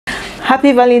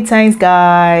Happy Valentine's,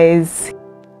 guys.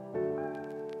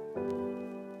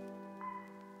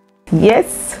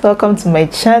 Yes, welcome to my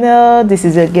channel. This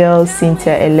is your girl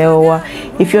Cynthia ELEWUWA.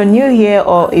 If you're new here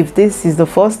or if this is the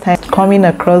first time coming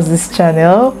across this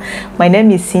channel, my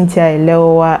name is Cynthia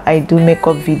ELEWUWA. I do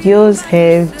makeup videos,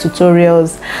 hair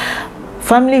tutorials,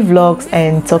 family vlogs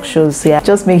and talk shows. Yeah,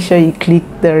 just make sure you click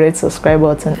the red subscribe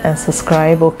button and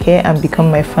subscribe, okay, and become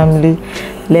my family.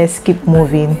 Let's keep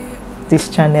moving this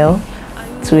channel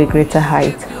to a greater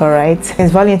height. All right,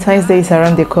 since Valentine's Day is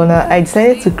around the corner, I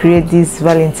decided to create this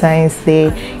Valentine's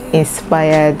Day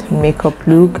inspired makeup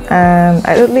look, and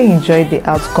I really enjoyed the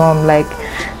outcome. Like,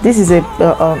 this is a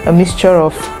mixture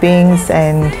of pinks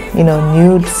and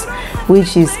nudes,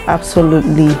 which is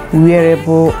absolutely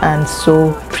wearable and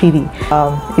so pretty.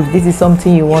 If this is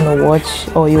something you want to watch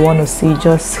or you want to see,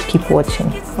 just keep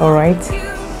watching. All right,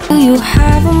 do you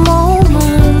have a moment?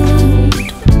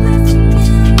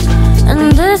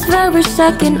 And this very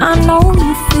second, I know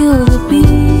you feel the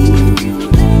beat.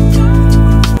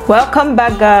 Welcome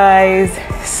back, guys.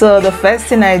 So the first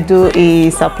thing I do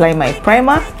is apply my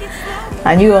primer,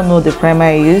 and you all know the primer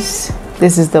I use.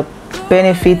 This is the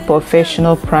Benefit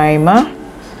Porefessional primer.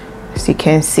 As you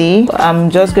can see, I'm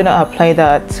just gonna apply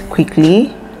that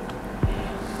quickly.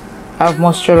 I've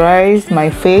moisturized my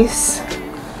face,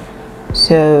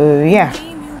 so yeah.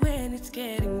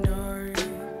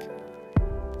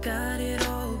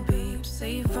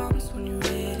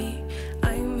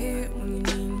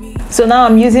 So now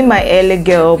I'm using my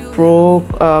XL Pro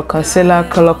concealer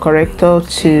color corrector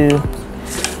to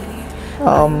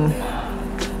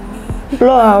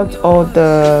blow out all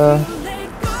the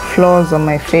flaws on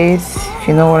my face, if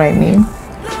you know what I mean.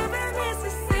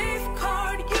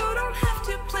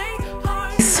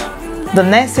 The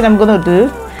next thing I'm gonna do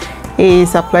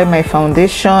is apply my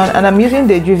foundation, and I'm using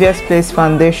the Juvia's Place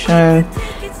foundation.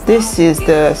 This is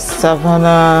the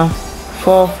Savannah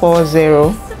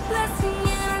 440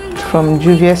 from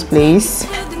Juvia's Place.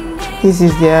 This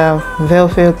is their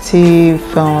velvety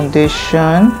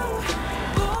foundation,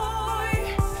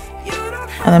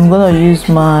 and I'm gonna use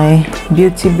my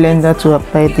beauty blender to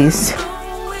apply this.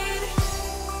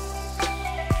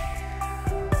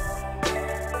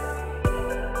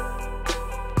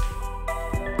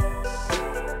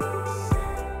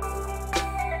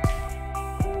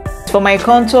 For my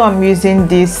contour, I'm using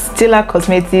this Stila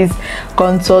Cosmetics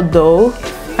contour dough,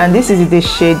 and this is the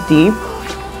shade Deep.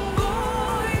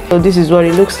 So this is what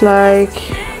it looks like.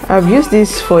 I've used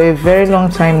this for a very long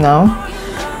time now,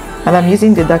 and I'm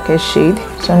using the darkest shade,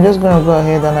 so I'm just going to go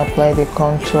ahead and apply the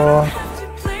contour.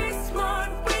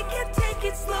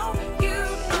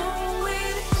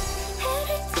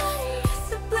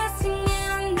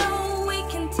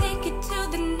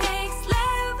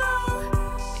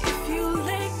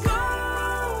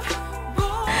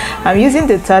 I'm using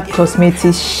the Tart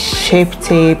Cosmetics Shape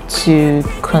Tape to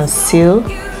conceal,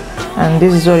 and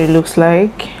this is what it looks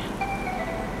like.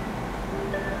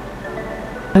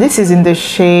 This is in the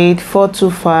shade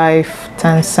 425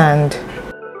 Tan Sand.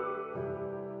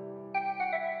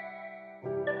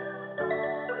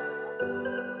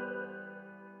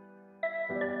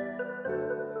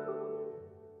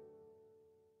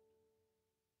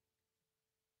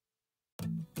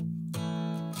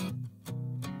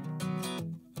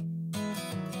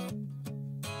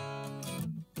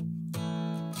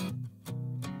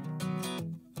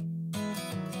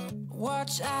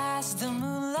 Watch as the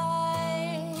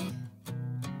moonlight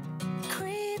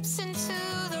creeps into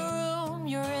the room.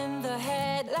 You're in the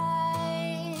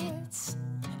headlights.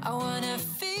 I wanna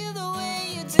feel the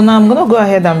way you do. So now I'm gonna go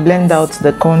ahead and blend out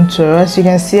the contour. As you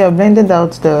can see, I blended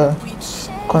out the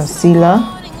concealer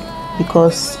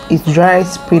because it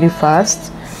dries pretty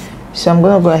fast. So I'm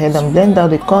gonna go ahead and blend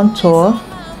out the contour.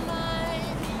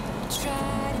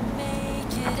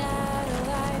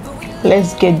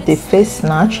 Let's get the face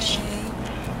snatched.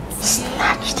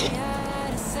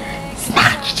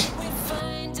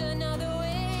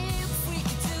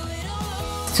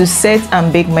 To set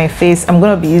and bake my face, I'm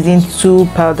going to be using two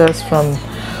powders from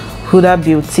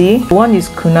Hudabeauty. One is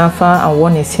Kunafa and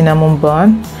one is cinnamon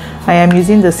bun. I am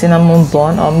using the cinnamon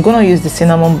bun. I'm going to use the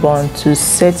cinnamon bun to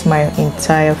set my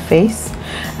entire face,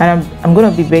 and I'm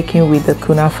going to be baking with the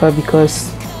Kunafa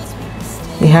because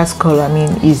it has color. I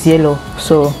mean, it's yellow,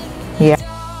 so yeah.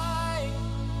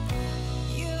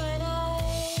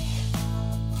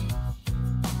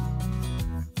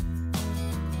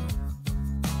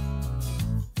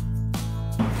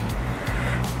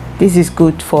 This is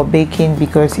good for baking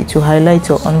because it will highlight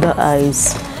your under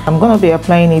eyes. I'm going to be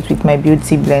applying it with my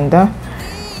beauty blender.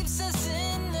 It's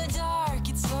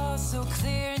so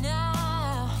clear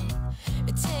now.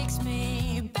 It takes me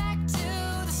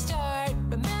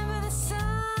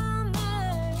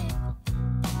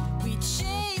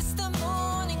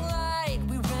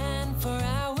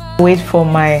Wait for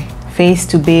my face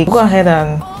to bake. Go ahead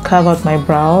and carve out my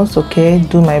brows, okay?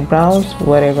 Do my brows,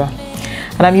 whatever.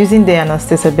 And I'm using the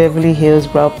Annastasia Beverly Hills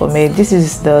Brow Pomade. This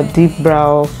is the deep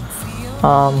brow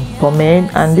pomade,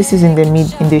 and this is in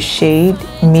the shade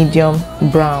medium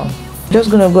brown. Just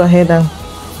gonna go ahead and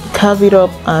carve it up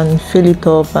and fill it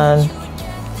up, and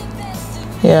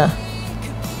yeah.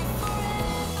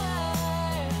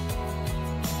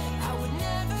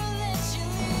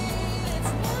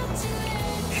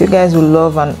 If you guys will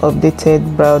love an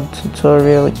updated brow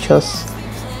tutorial, just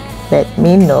let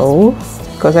me know,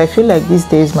 because I feel like these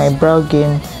days my brow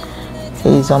game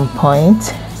is on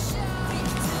point.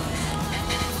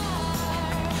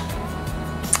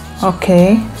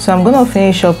 Okay, so I'm gonna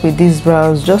finish up with these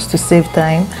brows just to save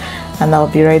time, and I'll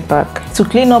be right back. To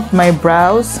clean up my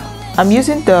brows, I'm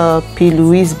using the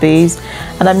P.Loiuse base,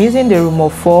 and I'm using the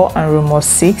rumour 4 and rumour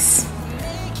 6.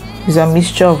 It's a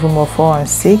mixture of rumour 4 and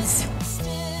 6.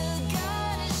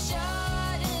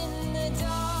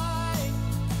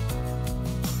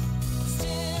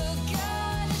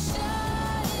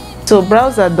 So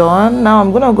brows are done. Now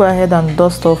I'm gonna go ahead and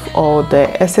dust off all the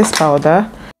excess powder.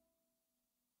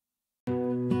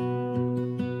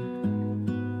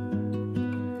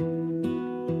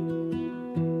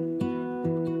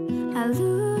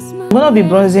 I'm gonna be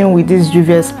bronzing with this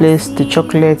Juvia's Place the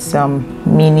chocolate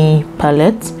mini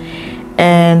palette,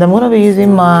 and I'm gonna be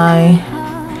using my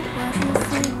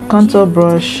contour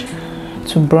brush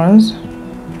to bronze,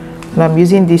 and I'm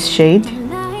using this shade.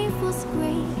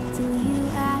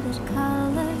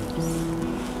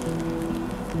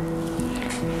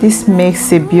 This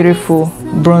makes a beautiful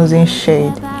bronzing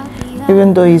shade,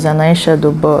 even though it's an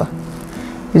eyeshadow, but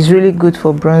it's really good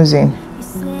for bronzing.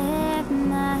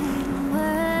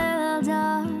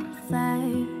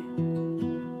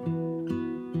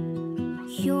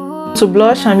 To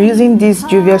blush, I'm using this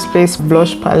Juvia's Place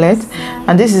blush palette,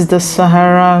 and this is the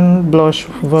Saharan Blush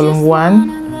Volume 1.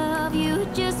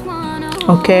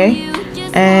 Okay,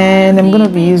 and I'm gonna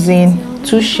be using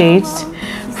 2 shades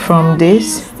from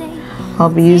this. I'll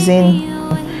be using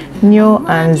Neo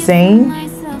and Zayn,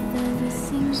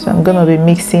 so I'm gonna be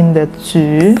mixing the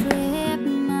two.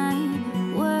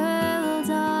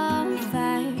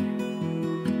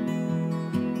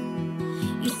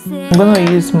 I'm gonna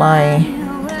use my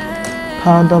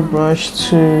powder brush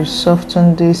to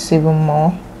soften this even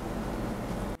more.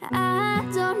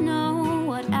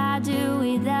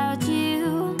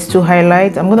 To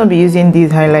highlight, I'm gonna be using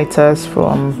these highlighters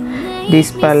from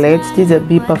this palette. This is a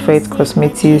BPerfect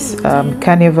Cosmetics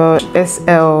Carnival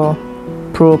XL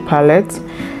Pro palette.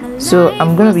 So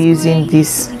I'm gonna be using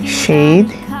this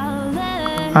shade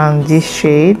and this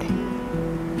shade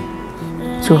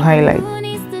to highlight.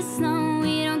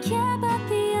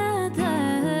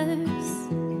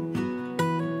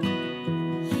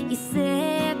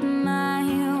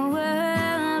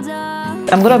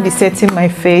 I'm gonna be setting my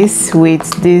face with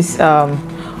this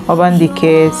Urban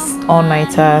Decay's All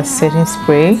Nighter setting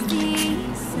spray.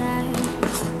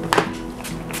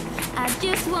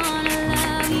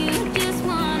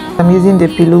 I'm using the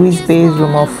P.Loiuse base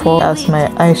rumour 4 as my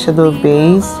eyeshadow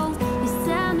base.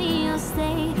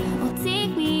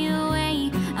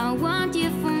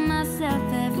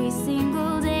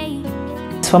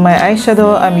 For my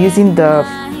eyeshadow, I'm using the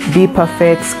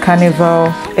BPerfect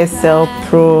Carnival XL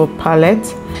Pro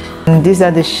palette, and these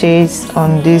are the shades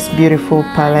on this beautiful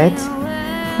palette.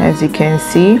 As you can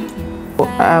see,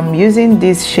 I'm using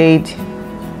this shade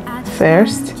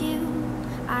first,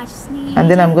 and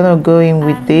then I'm gonna go in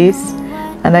with this,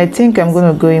 and I think I'm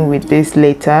gonna go in with this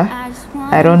later.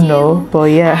 I don't know,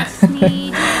 but yeah.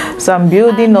 So I'm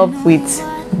building up with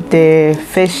the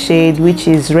first shade, which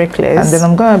is Reckless, and then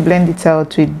I'm gonna blend it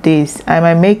out with this. I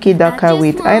might make it darker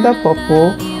with either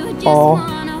purple or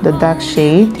the dark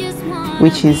shade,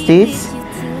 which is this,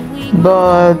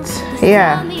 but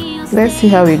yeah, let's see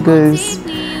how it goes.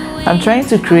 I'm trying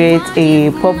to create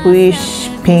a purplish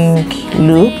pink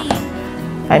look.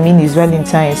 I mean, it's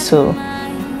Valentine, so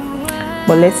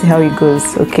but let's see how it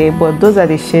goes. Okay, but those are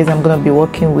the shades I'm gonna be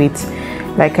working with.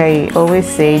 Like I always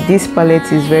say, this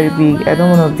palette is very big. I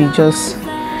don't want to be just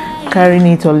carrying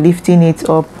it or lifting it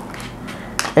up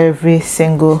every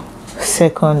single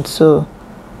second, so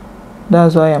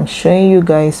that's why I'm showing you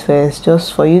guys first,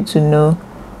 just for you to know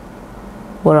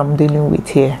what I'm dealing with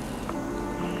here.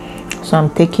 So I'm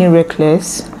taking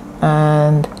Reckless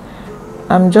and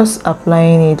I'm just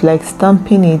applying it, like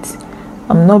stamping it.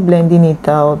 I'm not blending it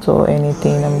out or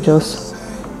anything, I'm just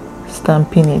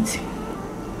stamping it.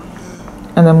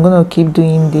 And I'm gonna keep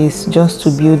doing this just to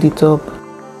build it up.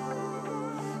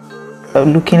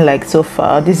 looking like so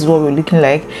far. This is what we're looking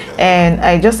like, and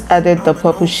I just added the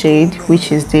purple shade,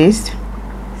 which is this.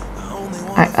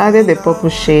 I added the purple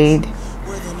shade,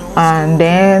 and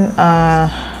then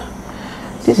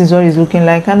this is what it's looking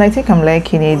like, and I think I'm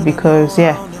liking it because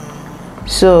yeah.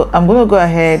 So I'm gonna go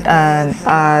ahead and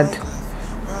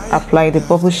apply the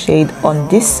purple shade on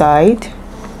this side,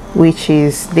 which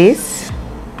is this.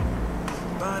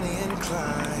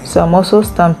 So I'm also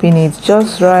stamping it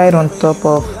just right on top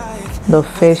of the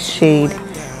first shade,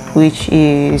 which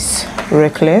is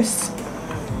Reckless.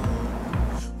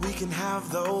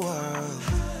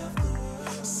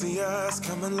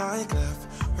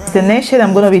 The next shade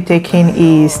I'm going to be taking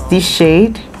is this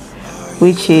shade,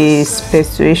 which is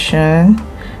Persuasion,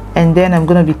 and then I'm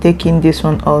going to be taking this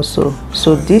one also.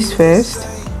 So this first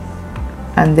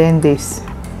and then this.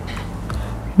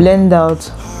 Blend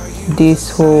out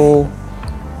this whole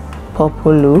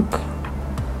purple look.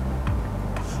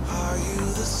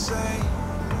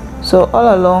 So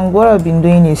all along what I've been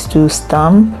doing is to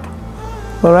stamp,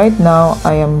 but right now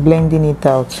I am blending it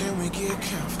out.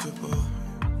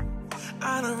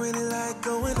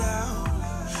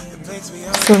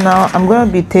 So now I'm going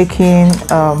to be taking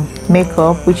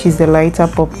makeup, which is the lighter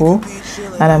purple,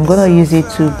 and I'm going to use it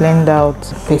to blend out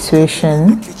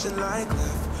Persuasion.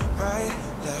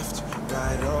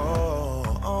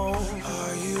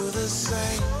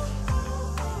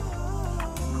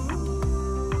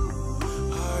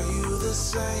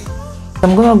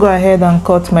 I'm going to go ahead and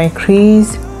cut my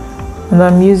crease, and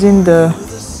I'm using the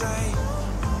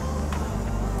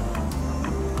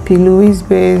P.Loiuse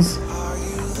base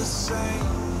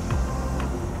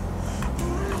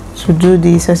to do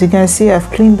this. As you can see, I've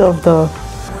cleaned off the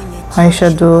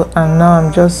eyeshadow, and now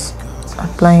I'm just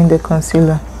applying the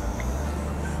concealer.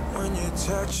 When you're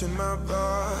touching my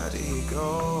body,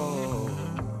 go.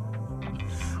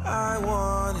 I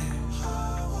want it,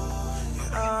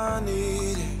 I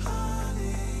need it,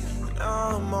 and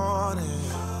I'm on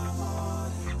it,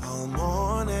 I'm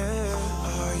on it.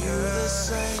 Are you the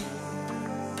same?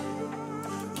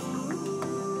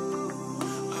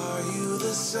 Are you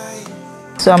the same?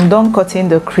 So I'm done cutting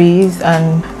the crease,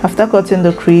 and after cutting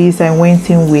the crease I went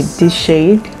in with this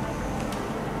shade,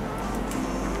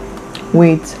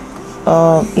 with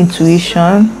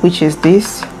Intuition, which is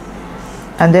this,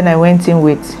 and then I went in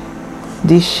with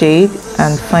this shade,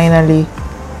 and finally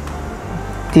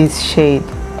this shade.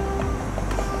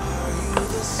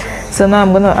 So now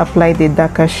I'm going to apply the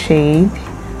darker shade,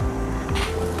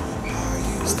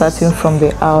 starting from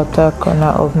the outer corner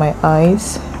of my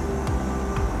eyes.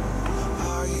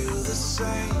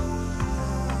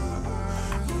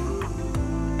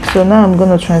 So now I'm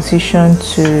going to transition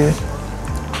to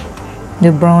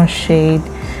the brown shade,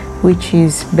 which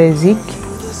is Basic,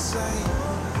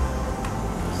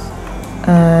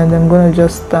 and I'm going to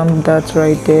just stamp that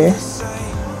right there.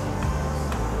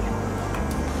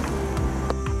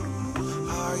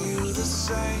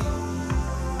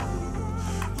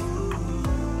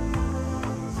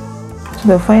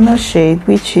 The final shade,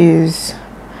 which is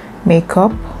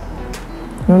Makeup.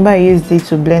 Remember I used it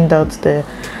to blend out the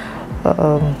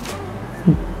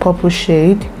purple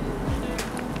shade.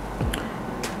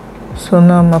 So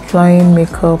now I'm applying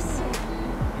makeup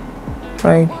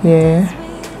right here.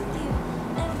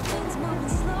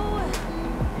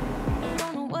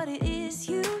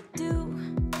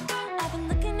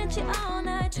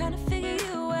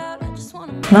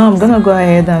 Now I'm gonna go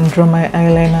ahead and draw my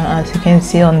eyeliner, as you can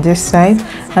see on this side,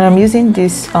 and I'm using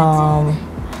this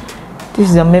this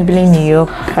is a Maybelline NY Gel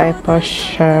Hyper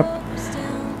Sharp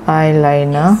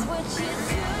eyeliner.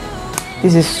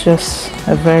 This is just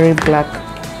a very black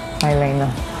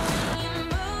eyeliner.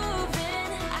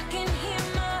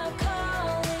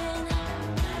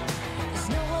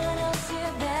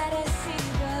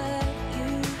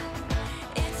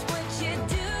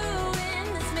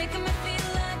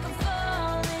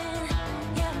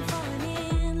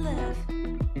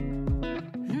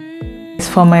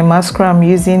 For my mascara, I'm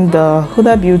using the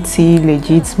Hudabeauty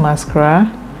Legit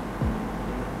Mascara.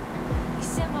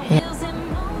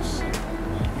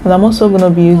 And I'm also going to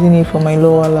be using it for my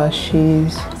lower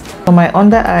lashes. For my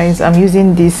under eyes, I'm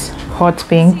using this hot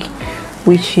pink,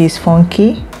 which is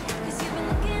Funky.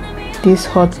 This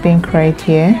hot pink right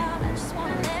here.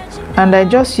 And I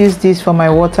just used this for my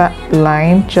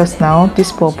waterline just now,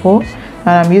 this purple. And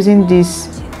I'm using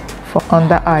this for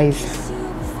under eyes.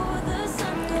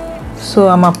 So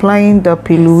I'm applying the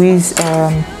P.Loiuse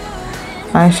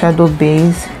eyeshadow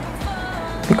base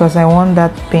because I want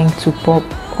that pink to pop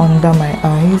under my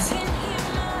eyes.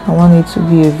 I want it to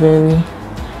be a very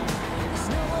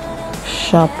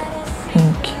sharp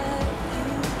pink.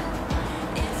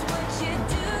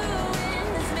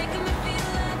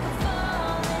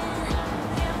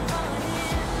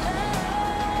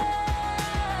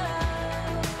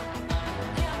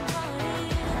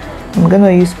 I'm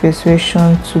gonna use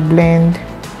persuasion to blend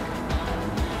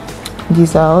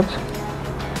this out.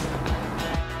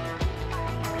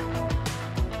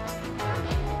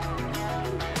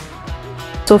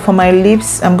 So for my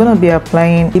lips, I'm gonna be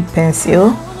applying lip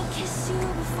pencil,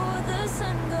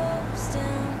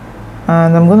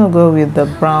 and I'm gonna go with the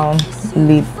brown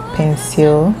lip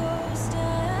pencil.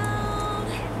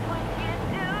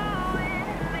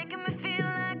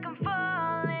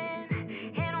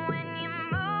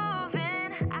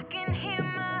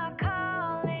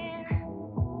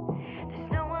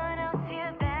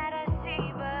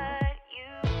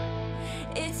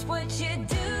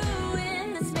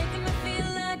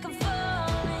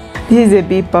 This is a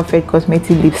BPerfect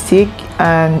cosmetic lipstick,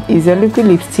 and is a liquid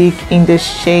lipstick in the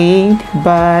shade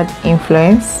Bad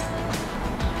Influence.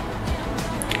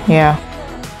 Yeah.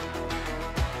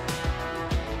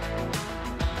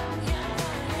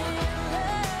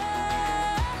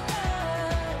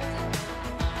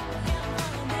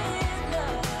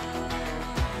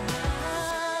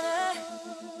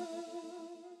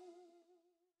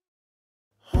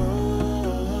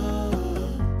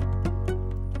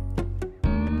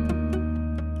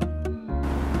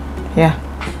 Yeah,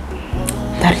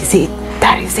 that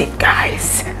is it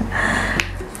guys.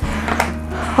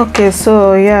 Okay,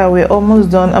 so yeah, we're almost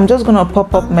done. I'm just gonna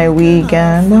pop up my wig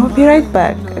and I'll be right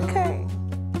back. Okay,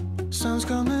 Sun's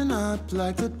coming up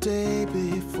like the day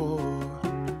before.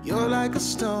 You're like a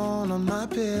stone on my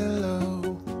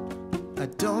pillow. I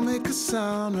don't make a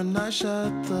sound when I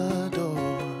shut the door.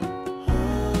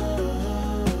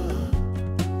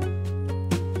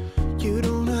 You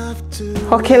don't have to.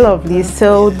 okay lovely,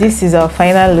 so this is our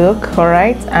final look. All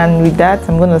right, and with that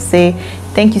I'm gonna say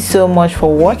thank you so much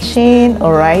for watching.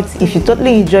 All right, if you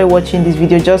totally enjoy watching this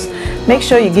video, just make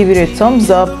sure you give it a thumbs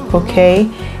up.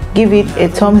 Okay, give it a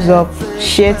thumbs up,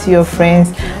 share to your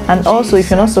friends, and also if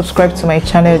you're not subscribed to my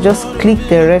channel, just click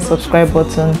the red subscribe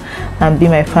button and be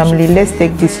my family. Let's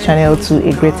take this channel to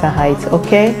a greater height.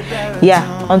 Okay,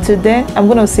 yeah, until then I'm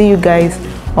gonna see you guys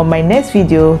on my next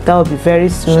video. That will be very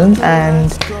soon,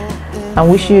 and I'm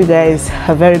wishing you guys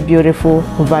a very beautiful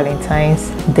Valentine's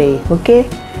Day. Okay,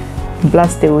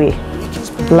 blast away,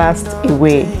 blast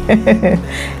away.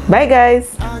 Bye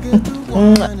guys.